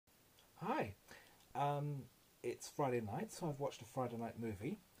Hi. It's Friday night, so I've watched a Friday night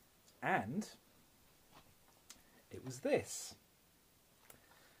movie, and it was this.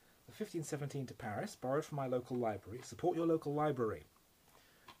 The 1517 to Paris, borrowed from my local library. Support your local library.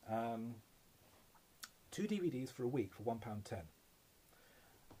 2 DVDs for a week for £1.10.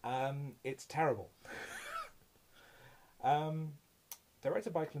 It's terrible.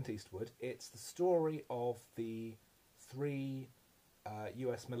 Directed by Clint Eastwood, it's the story of the three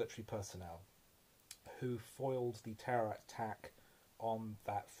US military personnel who foiled the terror attack on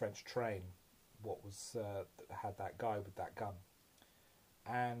that French train, that had that guy with that gun.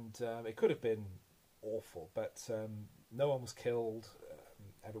 And it could have been awful, but no one was killed.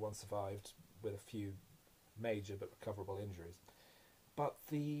 Everyone survived with a few major but recoverable injuries. But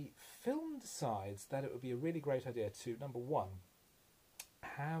the film decides that it would be a really great idea to, number one,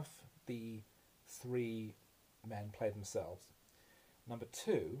 have the three men play themselves. Number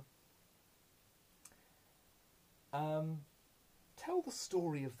two, tell the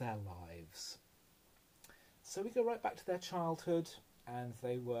story of their lives. So we go right back to their childhood, and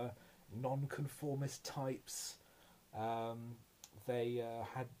they were non-conformist types. They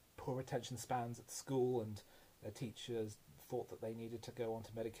had poor attention spans at school, and their teachers thought that they needed to go onto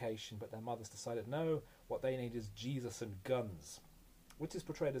medication, but their mothers decided no, what they need is Jesus and guns, which is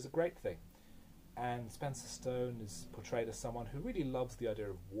portrayed as a great thing. And Spencer Stone is portrayed as someone who really loves the idea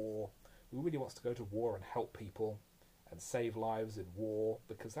of war, who really wants to go to war and help people and save lives in war,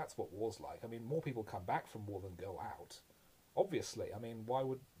 because that's what war's like. I mean, more people come back from war than go out. Obviously, I mean, why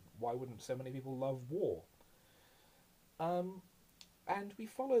wouldn't so many people love war? And we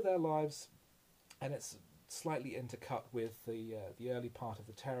follow their lives, and it's slightly intercut with the early part of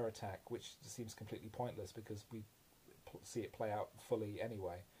the terror attack, which seems completely pointless because we see it play out fully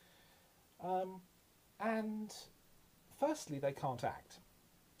anyway. And firstly, they can't act.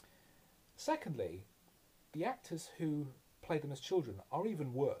 Secondly, the actors who play them as children are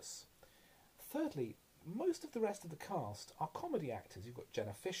even worse. Thirdly, most of the rest of the cast are comedy actors. You've got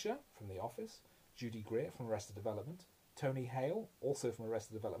Jenna Fisher from The Office, Judy Greer from Arrested Development, Tony Hale, also from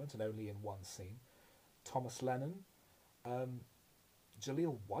Arrested Development and only in one scene, Thomas Lennon,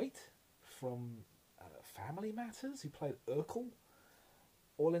 Jaleel White from Family Matters, who played Urkel,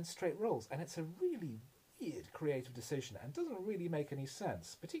 all in straight roles. And it's a really weird creative decision and doesn't really make any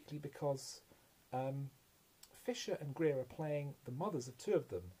sense, particularly because Fisher and Greer are playing the mothers of two of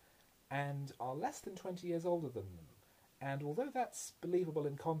them and are less than 20 years older than them. And although that's believable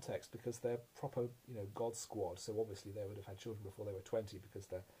in context because they're proper, God squad, so obviously they would have had children before they were 20 because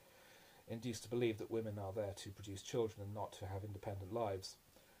they're induced to believe that women are there to produce children and not to have independent lives.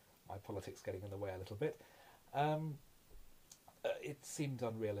 My politics getting in the way a little bit. It seemed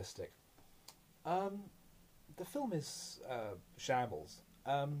unrealistic. The film is shambles.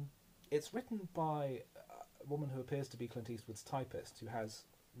 It's written by a woman who appears to be Clint Eastwood's typist, who has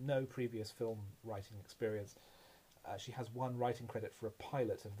no previous film writing experience. She has one writing credit for a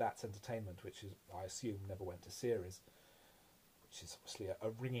pilot of That's Entertainment, which is, I assume, never went to series, which is obviously a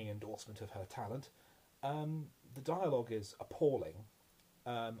ringing endorsement of her talent. The dialogue is appalling.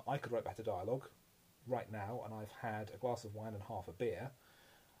 I could write better dialogue right now, and I've had a glass of wine and half a beer.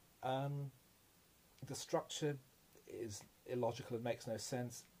 The structure is illogical and makes no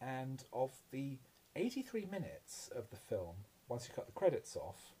sense, and of the 83 minutes of the film, once you cut the credits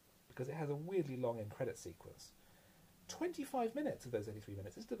off, because it has a weirdly long end credit sequence, 25 minutes of those 83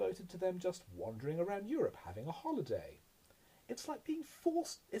 minutes is devoted to them just wandering around Europe having a holiday. It's like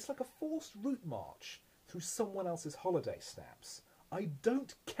it's like a forced route march through someone else's holiday snaps. I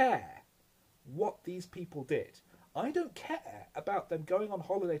don't care what these people did. I don't care about them going on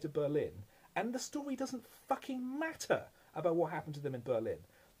holiday to Berlin, and the story doesn't fucking matter about what happened to them in Berlin.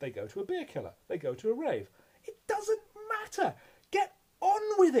 They go to a beer killer. They go to a rave. It doesn't matter. Get on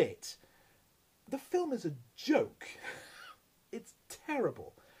with it. The film is a joke. It's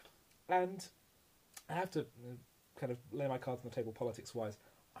terrible. And I have to kind of lay my cards on the table politics-wise.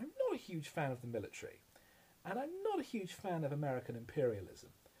 I'm not a huge fan of the military. And I'm not a huge fan of American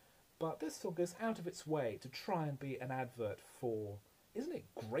imperialism. But this film goes out of its way to try and be an advert for, isn't it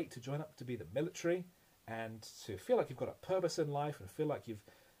great to join up to be the military and to feel like you've got a purpose in life and feel like you've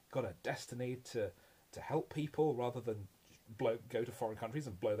got a destiny to help people rather than go to foreign countries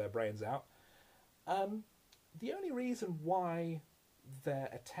and blow their brains out. The only reason why their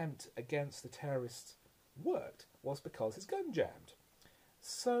attempt against the terrorists worked was because his gun jammed.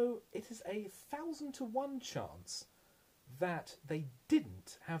 So it is a 1,000 to 1 chance that they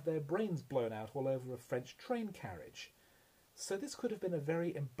didn't have their brains blown out all over a French train carriage. So this could have been a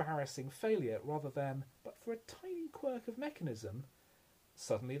very embarrassing failure rather than, but for a tiny quirk of mechanism,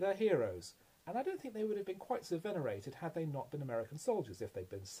 suddenly they're heroes. And I don't think they would have been quite so venerated had they not been American soldiers, if they'd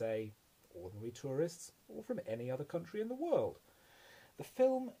been, say, ordinary tourists or from any other country in the world. The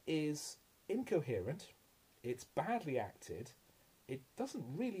film is incoherent, it's badly acted, it doesn't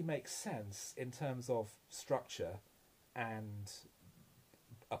really make sense in terms of structure and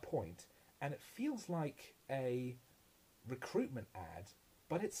a point, and it feels like a recruitment ad,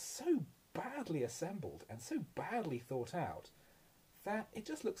 but it's so badly assembled and so badly thought out that it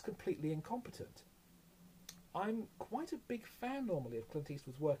just looks completely incompetent. I'm quite a big fan normally of Clint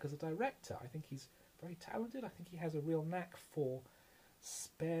Eastwood's work as a director. I think he's very talented. I think he has a real knack for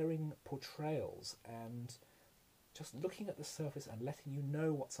sparing portrayals and just looking at the surface and letting you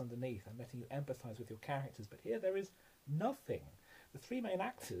know what's underneath and letting you empathise with your characters. But here there is nothing. The three main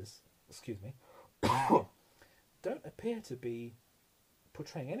actors, excuse me, don't appear to be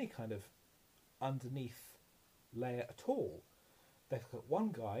portraying any kind of underneath layer at all. They've got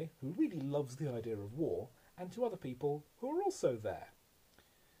one guy who really loves the idea of war and two other people who are also there.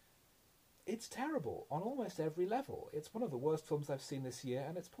 It's terrible on almost every level. It's one of the worst films I've seen this year,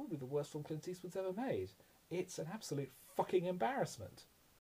 and it's probably the worst film Clint Eastwood's ever made. It's an absolute fucking embarrassment.